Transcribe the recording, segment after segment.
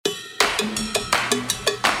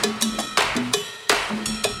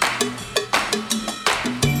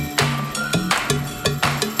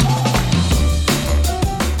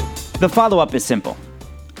The follow-up is simple.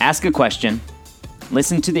 Ask a question,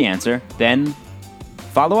 listen to the answer, then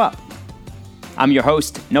follow up. I'm your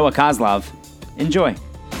host, Noah Kozlov. Enjoy.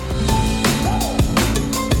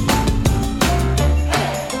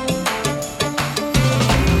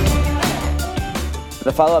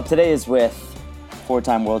 The follow-up today is with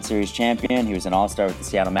four-time World Series champion. He was an all-star with the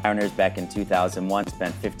Seattle Mariners back in 2001,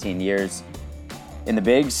 spent 15 years in the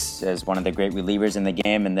bigs as one of the great relievers in the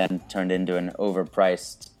game, and then turned into an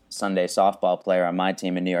overpriced Sunday softball player on my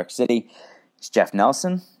team in New York City. It's Jeff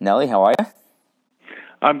Nelson. Nelly, how are you?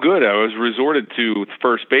 I'm good. I was resorted to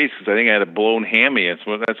first base because I think I had a blown hammy.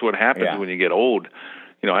 That's what happens when you get old.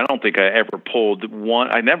 You know, I don't think I ever pulled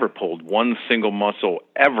one. I never pulled one single muscle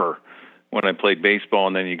ever when I played baseball,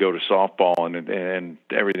 and then you go to softball, and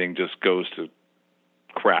everything just goes to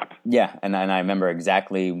crap. Yeah, and I remember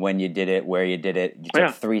exactly when you did it, where you did it. You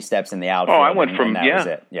took 3 steps in the outfield. Oh, I went from that was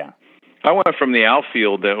it. Yeah. I went from the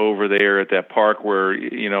outfield over there at that park where,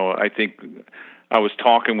 you know, I think I was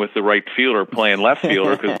talking with the right fielder playing left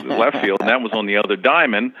fielder because it was left field, and that was on the other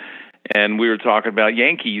diamond, and we were talking about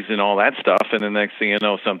Yankees and all that stuff, and the next thing you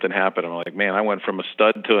know, something happened. I'm like, man, I went from a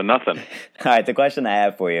stud to a nothing. All right, the question I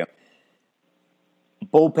have for you,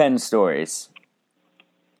 bullpen stories.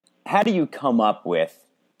 How do you come up with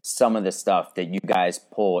some of the stuff that you guys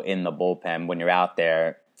pull in the bullpen when you're out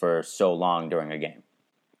there for so long during a game?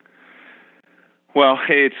 Well,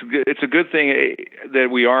 it's a good thing that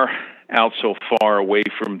we are out so far away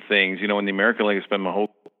from things. You know, in the American League, I spent my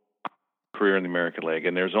whole career in the American League,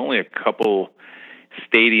 and there's only a couple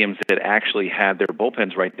stadiums that actually had their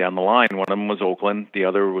bullpens right down the line. One of them was Oakland, the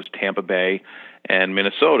other was Tampa Bay, and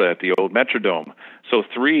Minnesota at the old Metrodome. So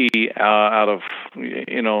 3 out of,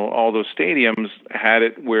 you know, all those stadiums had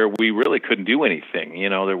it where we really couldn't do anything. You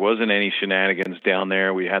know, there wasn't any shenanigans down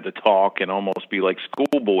there. We had to talk and almost be like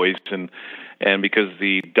schoolboys, and because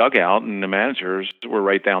the dugout and the managers were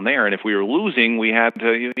right down there, and if we were losing, we had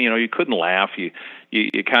to, you know, you couldn't laugh. You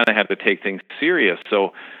kind of had to take things serious.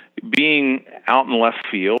 So being out in left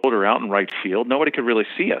field or out in right field, nobody could really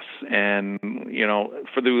see us. And, you know,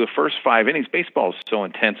 for the first 5 innings, baseball is so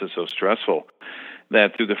intense and so stressful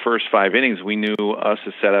that through the first 5 innings, we knew us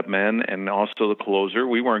as setup men and also the closer.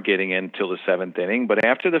 We weren't getting in until the 7th inning. But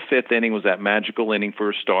after the 5th inning was that magical inning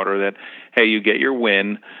for a starter that, hey, you get your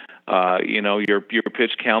win. You know, your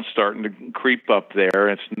pitch count's starting to creep up there.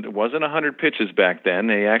 It wasn't 100 pitches back then.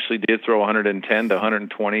 They actually did throw 110 to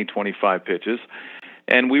 120, 25 pitches.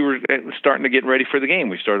 And we were starting to get ready for the game.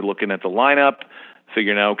 We started looking at the lineup,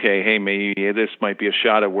 figuring out, okay, hey, maybe this might be a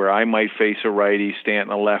shot at where I might face a righty,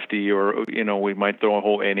 Stanton a lefty, or, you know, we might throw a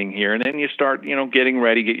whole inning here. And then you start, you know, getting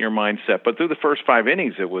ready, get your mind set. But through the first 5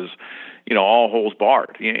 innings, it was, you know, all holes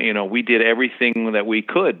barred. You know, we did everything that we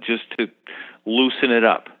could just to loosen it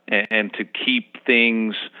up and to keep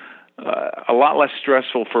things a lot less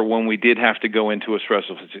stressful for when we did have to go into a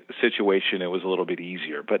stressful situation. It was a little bit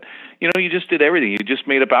easier. But, you know, you just did everything. You just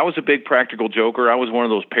made up. I was a big practical joker. I was one of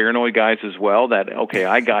those paranoid guys as well that, okay,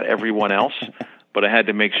 I got everyone else, but I had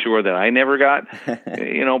to make sure that I never got,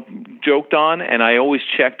 you know, joked on. And I always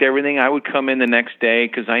checked everything. I would come in the next day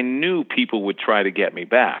because I knew people would try to get me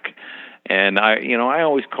back. And I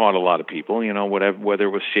always caught a lot of people, you know, whether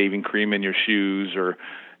it was shaving cream in your shoes or,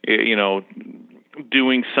 you know,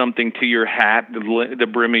 doing something to your hat, the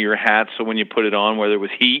brim of your hat, so when you put it on, whether it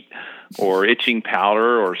was heat or itching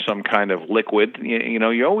powder or some kind of liquid, you know,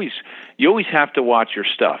 you always have to watch your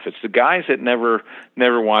stuff. It's the guys that never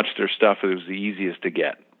watch their stuff that was the easiest to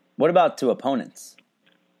get. What about to opponents?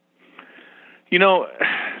 You know,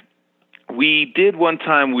 we did one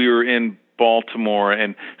time. We were in Baltimore,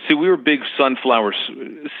 and see, we were big sunflower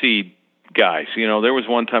seed guys. You know, there was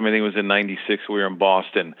one time, I think it was in '96, we were in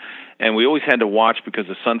Boston, and we always had to watch because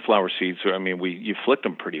the sunflower seeds, I mean, you flicked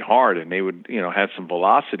them pretty hard, and they would, you know, had some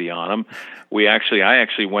velocity on them. I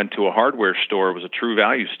actually went to a hardware store. It was a True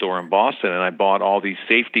Value store in Boston, and I bought all these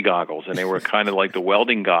safety goggles, and they were kind of like the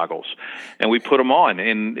welding goggles. And we put them on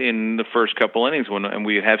in the first couple innings and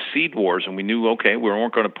we have seed wars, and we knew, okay, we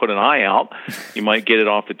weren't going to put an eye out. You might get it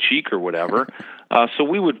off the cheek or whatever. So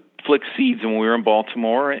we would flick seeds when we were in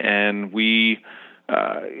Baltimore, and we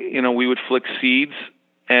would flick seeds,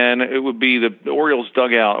 and it would be the Orioles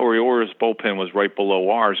dugout or the Orioles bullpen was right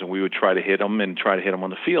below ours, and we would try to hit them on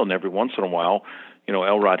the field. And every once in a while, you know,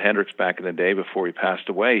 Elrod Hendricks back in the day before he passed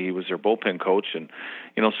away, he was their bullpen coach, and,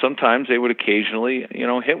 you know, sometimes they would occasionally, you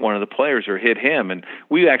know, hit one of the players or hit him, and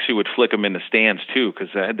we actually would flick them in the stands too,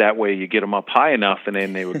 because that way you get them up high enough, and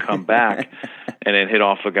then they would come back and then hit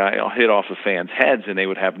off the fans' heads, and they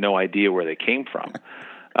would have no idea where they came from.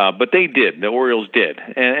 But they did. The Orioles did.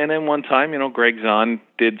 And then one time, Greg Zahn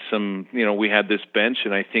did some, we had this bench,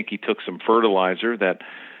 and I think he took some fertilizer that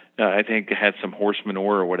I think had some horse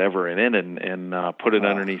manure or whatever in it and put it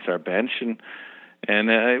underneath our bench.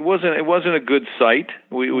 And it wasn't a good sight.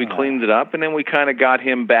 We cleaned it up, and then we kind of got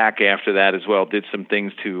him back after that as well. Did some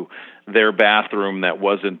things to their bathroom that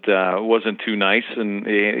wasn't too nice, and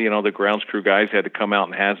the grounds crew guys had to come out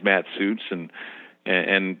in hazmat suits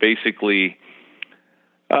and basically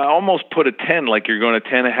almost put a tent, like you're going to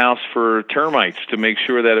tent a house for termites, to make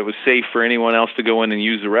sure that it was safe for anyone else to go in and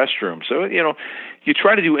use the restroom. So you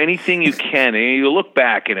try to do anything you can, and you look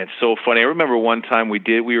back, and it's so funny. I remember one time we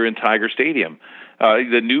were in Tiger Stadium.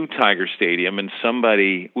 The new Tiger Stadium, and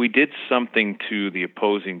we did something to the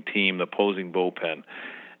opposing team, the opposing bullpen,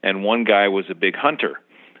 and one guy was a big hunter,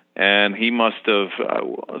 and he must have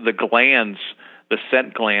the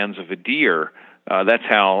scent glands of a deer. That's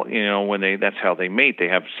how that's how they mate. They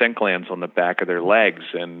have scent glands on the back of their legs,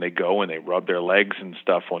 and they go and they rub their legs and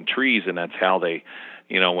stuff on trees, and that's how they,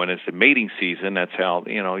 when it's the mating season, that's how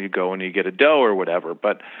you go and you get a doe or whatever.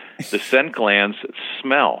 But the scent glands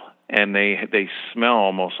smell. And they smell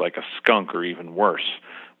almost like a skunk or even worse.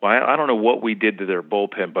 Well, I don't know what we did to their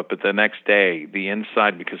bullpen, but the next day, the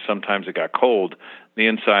inside, because sometimes it got cold, the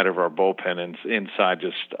inside of our bullpen and inside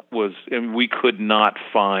just was, and we could not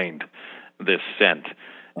find this scent.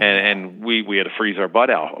 And we had to freeze our butt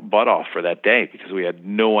off for that day because we had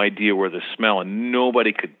no idea where the smell, and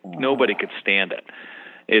nobody could stand it.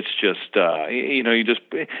 It's just, you just,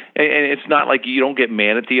 and it's not like you don't get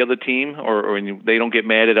mad at the other team or they don't get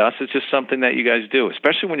mad at us. It's just something that you guys do,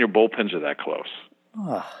 especially when your bullpens are that close.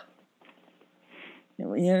 Oh.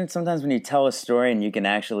 Sometimes when you tell a story and you can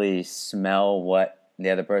actually smell what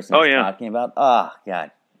the other person is talking about. Oh,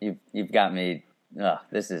 God, you've got me. Oh,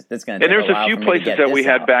 this is going to take a while. And there's a few places that we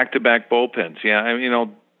had back-to-back bullpens. Yeah,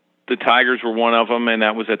 the Tigers were one of them, and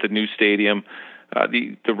that was at the new stadium.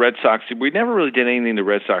 The Red Sox, we never really did anything to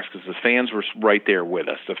Red Sox because the fans were right there with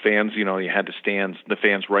us. The fans, you had the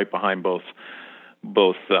fans right behind both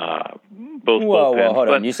bullpens. Whoa, hold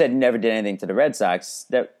on. You said you never did anything to the Red Sox.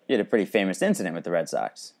 You had a pretty famous incident with the Red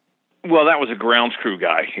Sox. Well, that was a grounds crew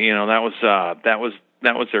guy. That was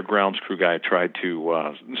their grounds crew guy tried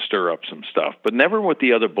to stir up some stuff, but never with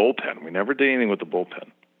the other bullpen. We never did anything with the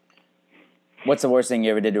bullpen. What's the worst thing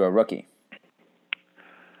you ever did to a rookie?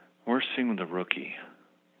 Worst thing with a rookie.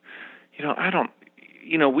 The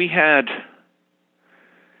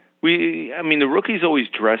rookies always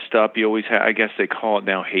dressed up. You always I guess they call it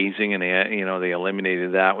now hazing, and they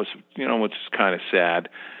eliminated that, which is kind of sad.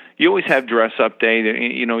 You always have dress up day.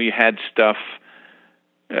 You had stuff.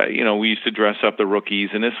 We used to dress up the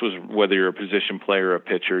rookies, and this was whether you're a position player or a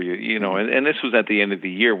pitcher, and this was at the end of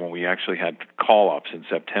the year when we actually had call-ups in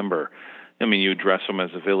September. You would dress them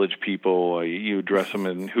as the Village People. You would dress them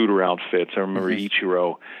in Hooter outfits. I remember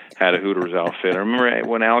Ichiro had a Hooters outfit. I remember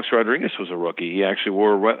when Alex Rodriguez was a rookie, he actually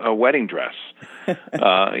wore a wedding dress.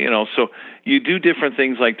 So you do different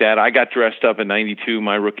things like that. I got dressed up in '92,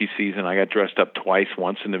 my rookie season. I got dressed up twice,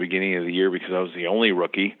 once in the beginning of the year because I was the only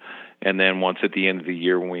rookie, and then once at the end of the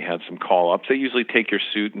year when we had some call-ups. They usually take your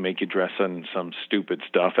suit and make you dress in some stupid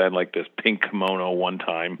stuff. I had like this pink kimono one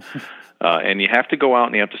time. And you have to go out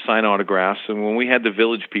and you have to sign autographs. And when we had the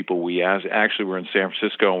Village People, we actually were in San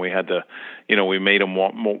Francisco, and we had to, we made them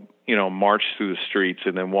march through the streets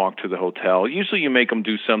and then walk to the hotel. Usually you make them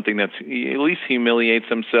do something that's at least humiliates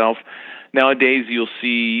themselves. Nowadays you'll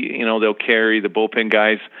see, they'll carry, the bullpen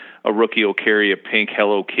guys, a rookie will carry a pink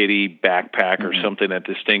Hello Kitty backpack or something that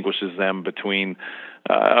distinguishes them between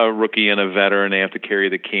a rookie and a veteran. They have to carry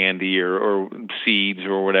the candy or seeds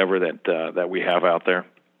or whatever that we have out there.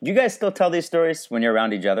 Do you guys still tell these stories when you're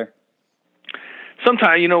around each other?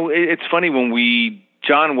 Sometimes, it's funny when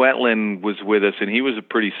John Wetland was with us, and he was a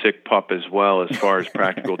pretty sick pup as well as far as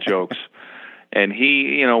practical jokes. And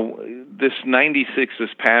he, this '96, this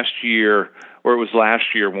past year, or it was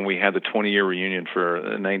last year when we had the 20-year reunion for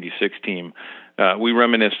the '96 team, we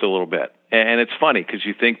reminisced a little bit. And it's funny because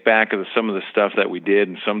you think back of some of the stuff that we did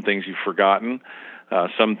and some things you've forgotten.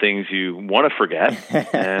 Some things you want to forget,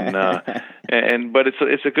 but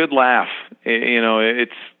it's a good laugh.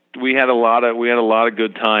 We had a lot of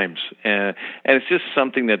good times, and it's just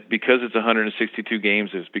something that because it's 162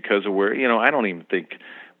 games is because of where I don't even think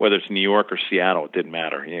whether it's New York or Seattle, it didn't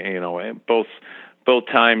matter. Both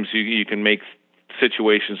times you can make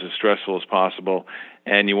situations as stressful as possible,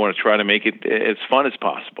 and you want to try to make it as fun as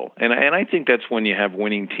possible. And I think that's when you have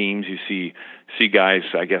winning teams, you see guys,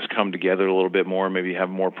 I guess, come together a little bit more, maybe have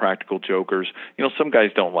more practical jokers. Some guys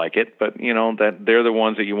don't like it, but, that they're the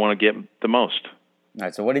ones that you want to get the most. All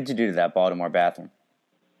right, so what did you do to that Baltimore bathroom?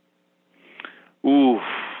 Ooh,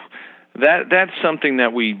 that's something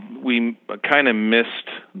that we kind of missed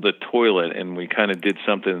the toilet, and we kind of did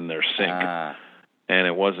something in their sink, and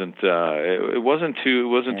it wasn't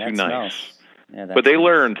too nice. Yeah, but they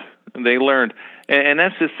learned. They learned, and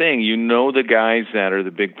that's the thing. You know the guys that are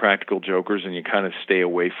the big practical jokers, and you kind of stay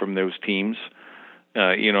away from those teams.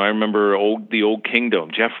 I remember the old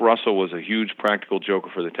Kingdom. Jeff Russell was a huge practical joker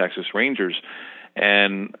for the Texas Rangers.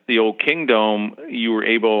 And the old Kingdom,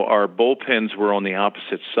 our bullpens were on the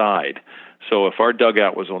opposite side. So if our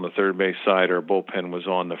dugout was on the third base side, our bullpen was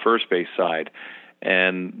on the first base side,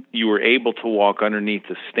 and you were able to walk underneath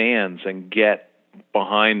the stands and get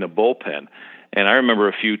behind the bullpen. And I remember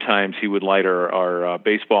a few times he would light our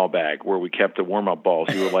baseball bag where we kept the warm-up balls.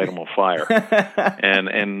 He would light them on fire. and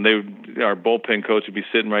our bullpen coach would be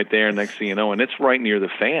sitting right there, and next thing you know, and it's right near the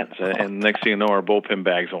fans. And next thing you know, our bullpen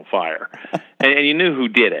bag's on fire. And you knew who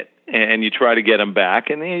did it. And you try to get them back,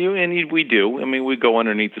 and we do. I mean, we go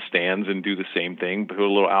underneath the stands and do the same thing, put a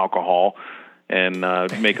little alcohol, and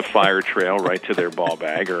make a fire trail right to their ball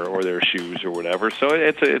bag or their shoes or whatever. So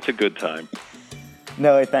it's a good time.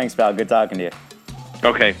 No, thanks, pal. Good talking to you.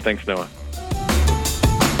 Okay, thanks, Noah.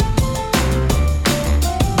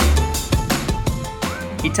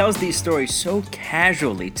 He tells these stories so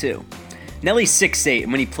casually, too. Nelly's 6'8",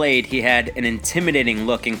 and when he played, he had an intimidating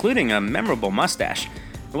look, including a memorable mustache.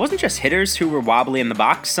 It wasn't just hitters who were wobbly in the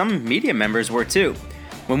box, some media members were too.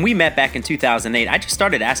 When we met back in 2008, I just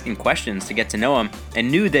started asking questions to get to know him, and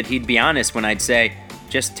knew that he'd be honest when I'd say,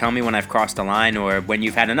 just tell me when I've crossed the line or when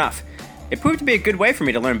you've had enough. It proved to be a good way for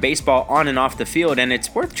me to learn baseball on and off the field, and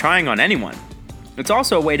it's worth trying on anyone. It's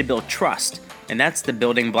also a way to build trust, and that's the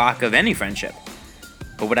building block of any friendship.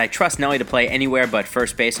 But would I trust Nelly to play anywhere but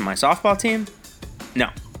first base on my softball team? No.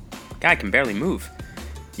 Guy can barely move.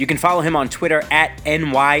 You can follow him on Twitter at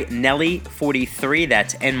NYNelly43,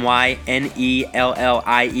 that's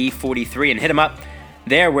NYNELLIE43, and hit him up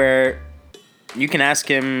there where you can ask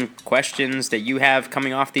him questions that you have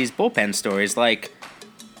coming off these bullpen stories, like,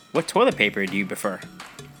 what toilet paper do you prefer?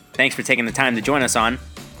 Thanks for taking the time to join us on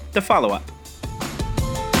The Follow-Up.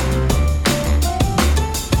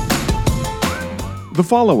 The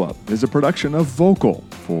Follow-Up is a production of Vocal.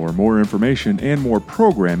 For more information and more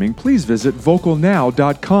programming, please visit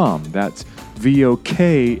vocalnow.com. That's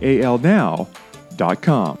VOKAL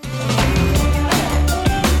now.com.